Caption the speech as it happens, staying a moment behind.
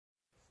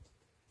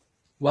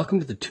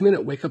Welcome to the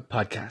 2-Minute Wake Up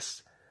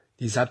Podcast.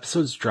 These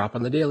episodes drop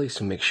on the daily,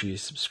 so make sure you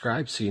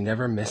subscribe so you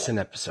never miss an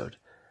episode.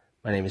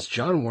 My name is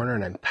John Warner,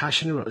 and I'm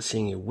passionate about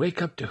seeing you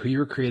wake up to who you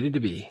were created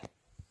to be.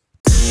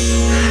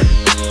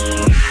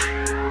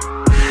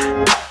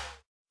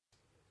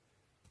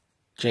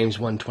 James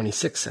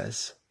 1:26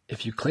 says,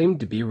 "If you claim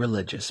to be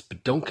religious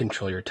but don't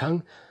control your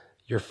tongue,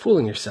 you're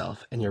fooling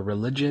yourself and your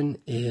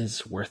religion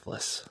is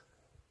worthless."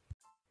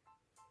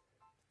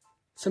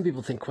 Some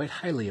people think quite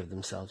highly of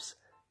themselves.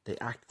 They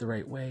act the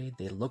right way,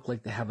 they look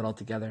like they have it all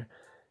together,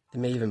 they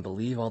may even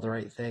believe all the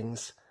right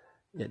things.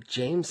 Yet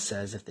James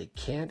says if they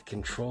can't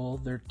control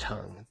their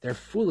tongue, they're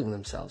fooling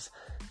themselves,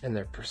 and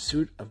their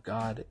pursuit of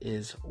God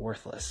is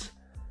worthless.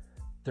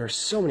 There are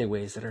so many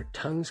ways that our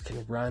tongues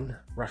can run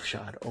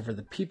roughshod over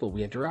the people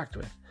we interact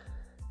with.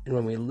 And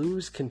when we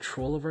lose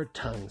control of our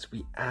tongues,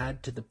 we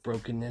add to the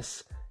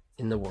brokenness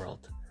in the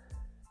world.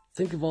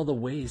 Think of all the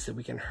ways that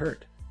we can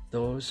hurt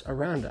those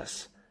around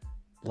us.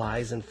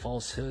 Lies and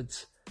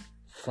falsehoods,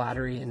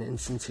 flattery and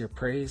insincere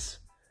praise,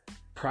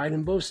 pride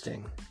and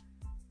boasting.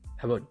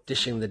 How about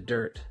dishing the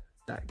dirt,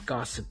 that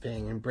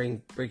gossiping and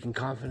breaking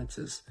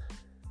confidences,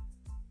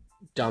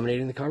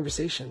 dominating the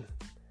conversation,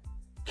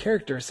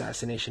 character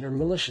assassination or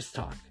malicious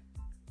talk,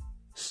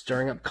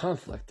 stirring up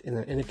conflict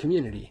in a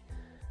community.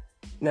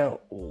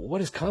 Now,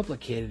 what is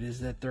complicated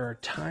is that there are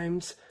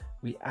times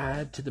we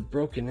add to the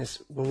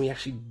brokenness when we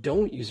actually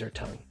don't use our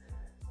tongue.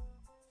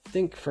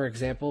 Think, for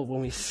example,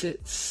 when we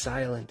sit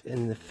silent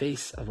in the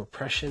face of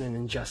oppression and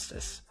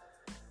injustice.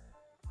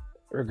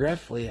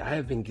 Regretfully, I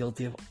have been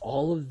guilty of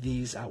all of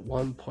these at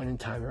one point in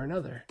time or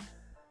another.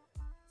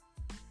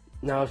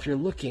 Now, if you're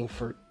looking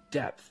for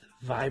depth,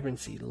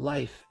 vibrancy,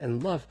 life,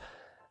 and love,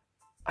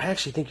 I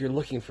actually think you're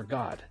looking for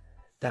God,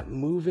 that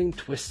moving,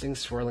 twisting,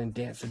 swirling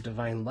dance of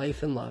divine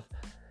life and love.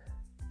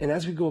 And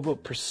as we go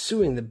about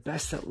pursuing the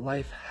best that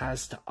life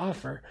has to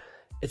offer,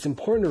 it's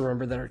important to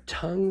remember that our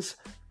tongues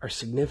are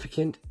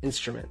significant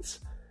instruments.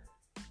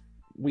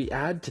 We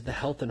add to the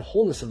health and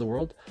wholeness of the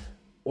world,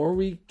 or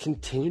we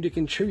continue to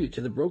contribute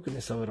to the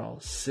brokenness of it all,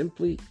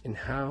 simply in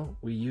how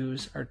we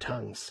use our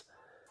tongues.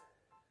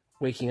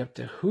 Waking up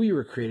to who you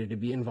were created to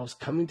be involves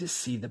coming to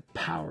see the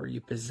power you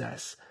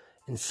possess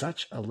in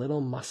such a little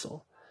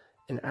muscle.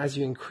 And as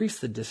you increase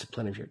the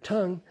discipline of your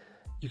tongue,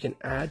 you can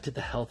add to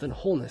the health and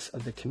wholeness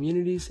of the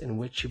communities in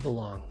which you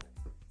belong.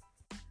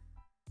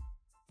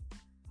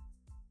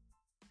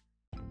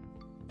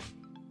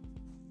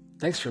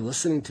 Thanks for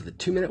listening to the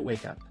 2-Minute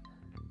Wake Up.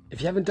 If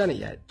you haven't done it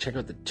yet, check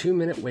out the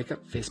 2-Minute Wake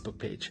Up Facebook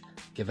page,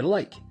 give it a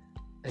like,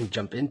 and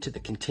jump into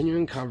the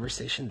continuing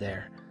conversation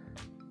there.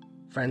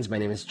 Friends, my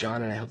name is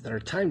John, and I hope that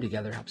our time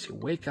together helps you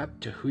wake up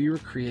to who you were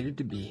created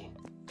to be.